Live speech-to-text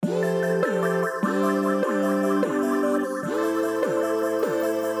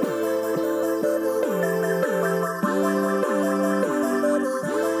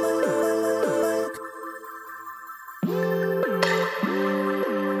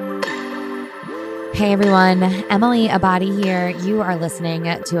Hey everyone, Emily Abadi here. You are listening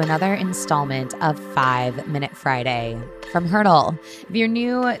to another installment of 5 Minute Friday from Hurdle. If you're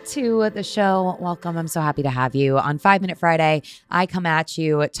new to the show, welcome. I'm so happy to have you. On 5 Minute Friday, I come at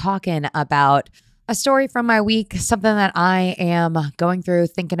you talking about a story from my week, something that I am going through,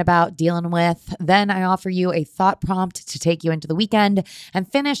 thinking about, dealing with. Then I offer you a thought prompt to take you into the weekend and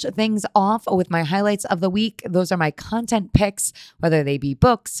finish things off with my highlights of the week. Those are my content picks, whether they be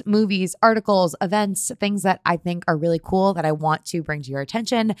books, movies, articles, events, things that I think are really cool that I want to bring to your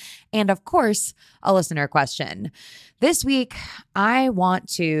attention. And of course, a listener question. This week, I want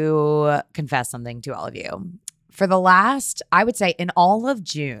to confess something to all of you. For the last, I would say in all of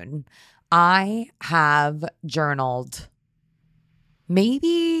June, I have journaled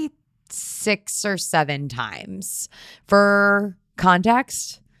maybe 6 or 7 times. For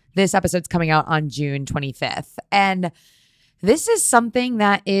context, this episode's coming out on June 25th. And this is something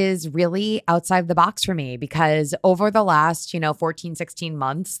that is really outside the box for me because over the last, 14, 16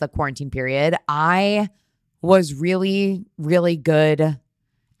 months, the quarantine period, I was really, really good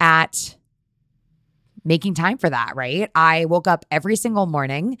at making time for that, right? I woke up every single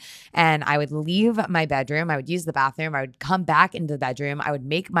morning and I would leave my bedroom. I would use the bathroom. I would come back into the bedroom. I would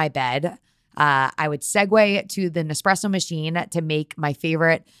make my bed. I would segue to the Nespresso machine to make my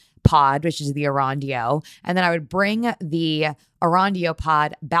favorite pod, which is the Arandio. And then I would bring the Arandio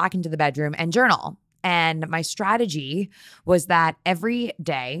pod back into the bedroom and journal. And my strategy was that every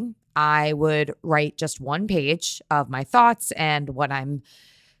day I would write just one page of my thoughts and what I'm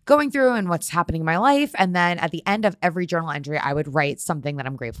going through and what's happening in my life. And then at the end of every journal entry, I would write something that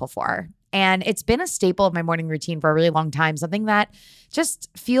I'm grateful for. And it's been a staple of my morning routine for a really long time, something that just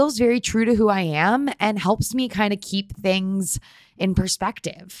feels very true to who I am and helps me kind of keep things in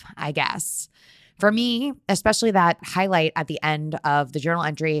perspective, I guess. For me, especially that highlight at the end of the journal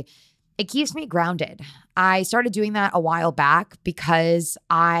entry, it keeps me grounded. I started doing that a while back because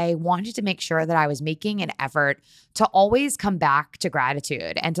I wanted to make sure that I was making an effort to always come back to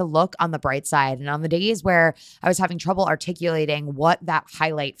gratitude and to look on the bright side. And on the days where I was having trouble articulating what that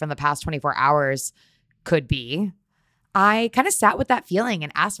highlight from the past 24 hours could be, I kind of sat with that feeling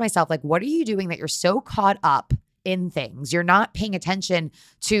and asked myself, like, what are you doing that you're so caught up in things? You're not paying attention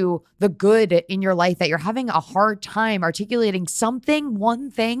to the good in your life, that you're having a hard time articulating something,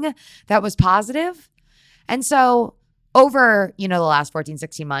 one thing that was positive. And so over, the last 14,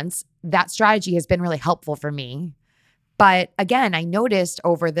 16 months, that strategy has been really helpful for me. But again, I noticed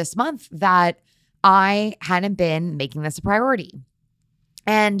over this month that I hadn't been making this a priority.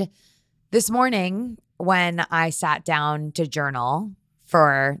 And this morning, when I sat down to journal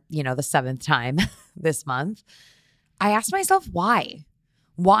for, the 7th time this month, I asked myself, why?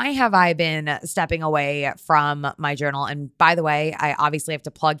 Why have I been stepping away from my journal? And by the way, I obviously have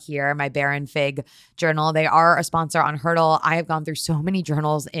to plug here my Bear and Fig journal. They are a sponsor on Hurdle. I have gone through so many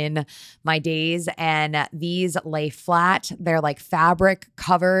journals in my days, and these lay flat. They're like fabric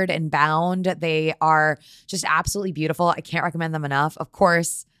covered and bound. They are just absolutely beautiful. I can't recommend them enough. Of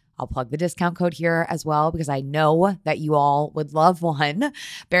course, I'll plug the discount code here as well because I know that you all would love one.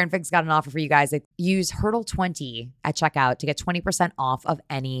 Bear and Fig's got an offer for you guys. Use Hurdle20 at checkout to get 20% off of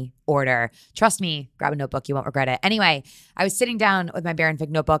any order. Trust me, grab a notebook. You won't regret it. Anyway, I was sitting down with my Bear and Fig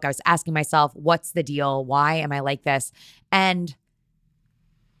notebook. I was asking myself, what's the deal? Why am I like this? And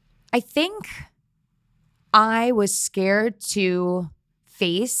I think I was scared to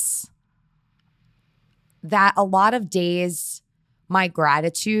face that a lot of days my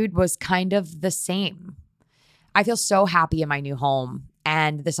gratitude was kind of the same. I feel so happy in my new home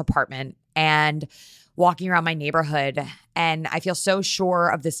and this apartment and walking around my neighborhood. And I feel so sure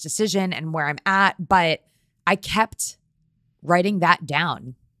of this decision and where I'm at. But I kept writing that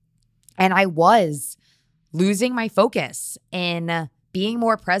down. And I was losing my focus in being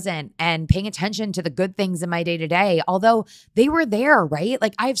more present and paying attention to the good things in my day to day, although they were there, right?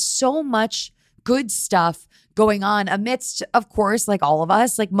 Like I have so much good stuff going on amidst, of course, like all of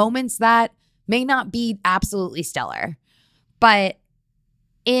us, like moments that may not be absolutely stellar. But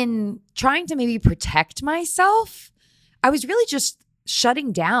in trying to maybe protect myself, I was really just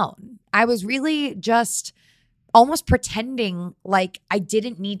shutting down. I was really just almost pretending like I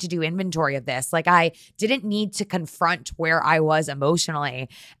didn't need to do inventory of this. Like I didn't need to confront where I was emotionally.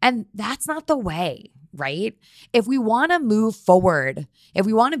 And that's not the way, right? If we want to move forward, if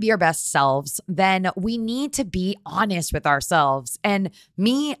we want to be our best selves, then we need to be honest with ourselves. And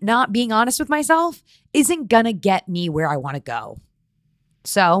me not being honest with myself isn't going to get me where I want to go.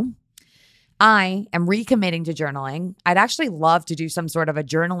 So I am recommitting to journaling. I'd actually love to do some sort of a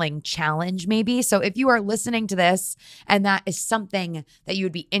journaling challenge, maybe. So if you are listening to this and that is something that you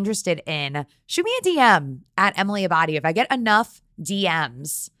would be interested in, shoot me a DM at Emily Abadi. If I get enough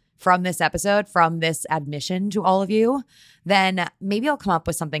DMs from this episode, from this admission to all of you, then maybe I'll come up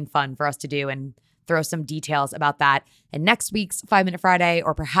with something fun for us to do and throw some details about that in next week's 5 Minute Friday,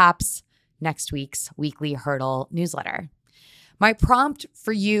 or perhaps next week's weekly Hurdle newsletter. My prompt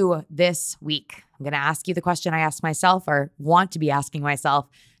for you this week, I'm going to ask you the question I ask myself, or want to be asking myself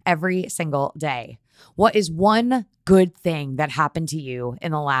every single day. What is one good thing that happened to you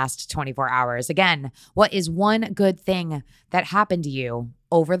in the last 24 hours? Again, what is one good thing that happened to you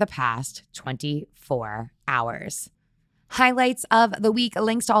over the past 24 hours? Highlights of the week,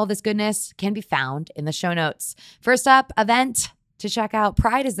 links to all this goodness can be found in the show notes. First up, event to check out.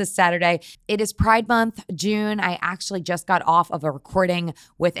 Pride is this Saturday. It is Pride Month, June. I actually just got off of a recording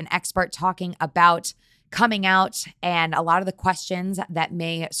with an expert talking about coming out and a lot of the questions that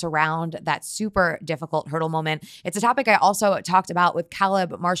may surround that super difficult hurdle moment. It's a topic I also talked about with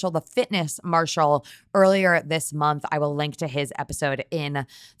Caleb Marshall, the fitness marshal, earlier this month. I will link to his episode in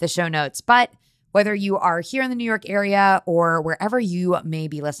the show notes. But whether you are here in the New York area or wherever you may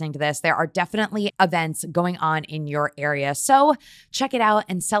be listening to this, there are definitely events going on in your area. So check it out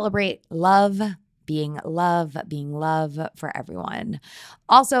and celebrate being love for everyone.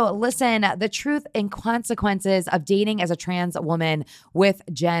 Also, listen, The Truth and Consequences of Dating as a Trans Woman with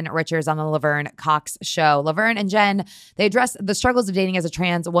Jen Richards on the Laverne Cox Show. Laverne and Jen, they address the struggles of dating as a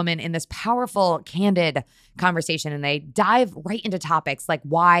trans woman in this powerful, candid conversation, and they dive right into topics like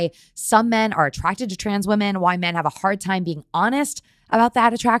why some men are attracted to trans women, why men have a hard time being honest about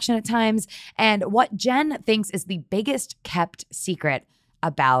that attraction at times, and what Jen thinks is the biggest kept secret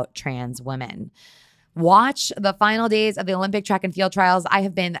about trans women. Watch the final days of the Olympic track and field trials. I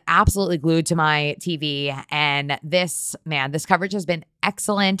have been absolutely glued to my TV, and this coverage has been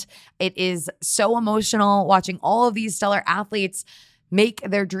excellent. It is so emotional watching all of these stellar athletes make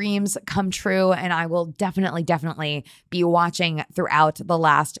their dreams come true. And I will definitely be watching throughout the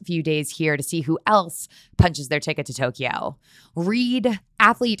last few days here to see who else punches their ticket to Tokyo. Read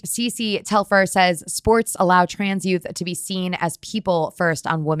athlete Cece Telfer says sports allow trans youth to be seen as people first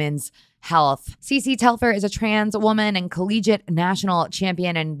on women's health. Cece Telfer is a trans woman and collegiate national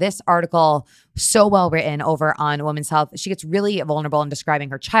champion. And this article, so well written over on Women's Health. She gets really vulnerable in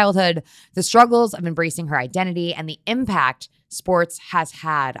describing her childhood, the struggles of embracing her identity, and the impact sports has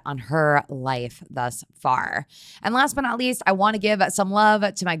had on her life thus far. And last but not least, I want to give some love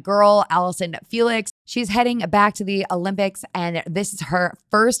to my girl, Allison Felix. She's heading back to the Olympics, and this is her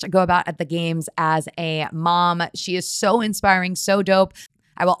first go about at the games as a mom. She is so inspiring, so dope.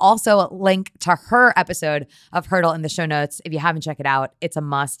 I will also link to her episode of Hurdle in the show notes. If you haven't checked it out, it's a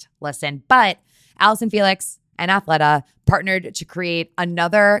must listen. But Allison Felix and Athleta partnered to create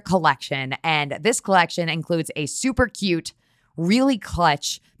another collection, and this collection includes a super cute, really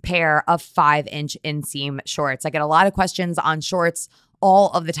clutch pair of 5-inch inseam shorts. I get a lot of questions on shorts all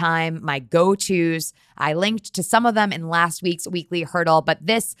of the time, my go-tos. I linked to some of them in last week's weekly Hurdle, but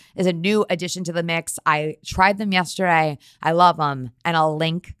this is a new addition to the mix. I tried them yesterday. I love them, and I'll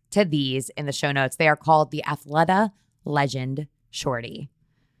link to these in the show notes. They are called the Athleta Legend Shorty.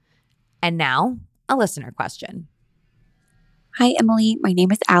 And now, a listener question. Hi, Emily. My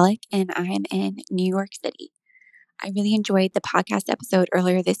name is Alec, and I am in New York City. I really enjoyed the podcast episode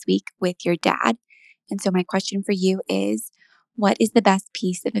earlier this week with your dad. And so my question for you is, what is the best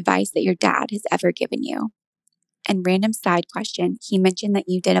piece of advice that your dad has ever given you? And random side question, he mentioned that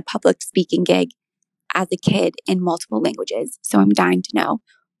you did a public speaking gig as a kid in multiple languages. So I'm dying to know,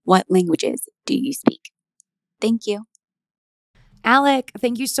 what languages do you speak? Thank you. Alec,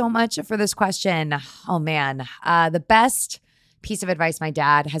 thank you so much for this question. Oh man, the best piece of advice my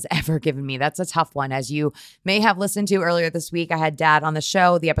dad has ever given me. That's a tough one. As you may have listened to earlier this week, I had Dad on the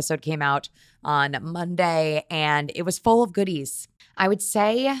show. The episode came out on Monday, and it was full of goodies. I would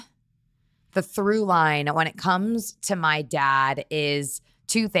say the through line when it comes to my dad is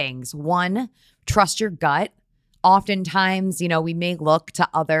two things. One, trust your gut. Oftentimes, we may look to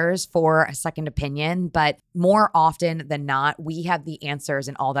others for a second opinion, but more often than not, we have the answers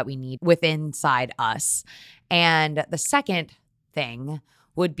and all that we need within inside us. And the second thing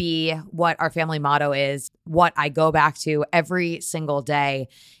would be what our family motto is. What I go back to every single day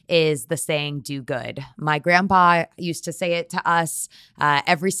is the saying, do good. My grandpa used to say it to us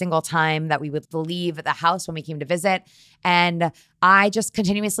every single time that we would leave the house when we came to visit. And I just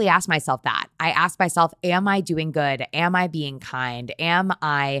continuously ask myself that. I ask myself, am I doing good? Am I being kind? Am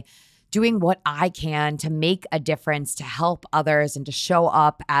I doing what I can to make a difference, to help others, and to show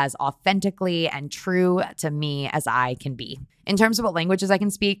up as authentically and true to me as I can be. In terms of what languages I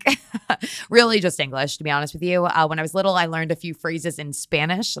can speak, really just English, to be honest with you. When I was little, I learned a few phrases in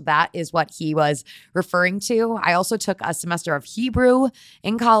Spanish. That is what he was referring to. I also took a semester of Hebrew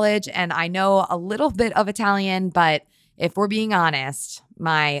in college, and I know a little bit of Italian, but if we're being honest,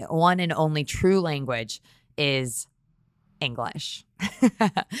 my one and only true language is English.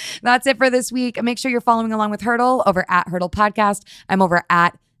 That's it for this week. Make sure you're following along with Hurdle over at Hurdle Podcast. I'm over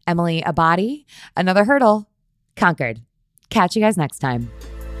at Emily Abadi. Another hurdle conquered. Catch you guys next time.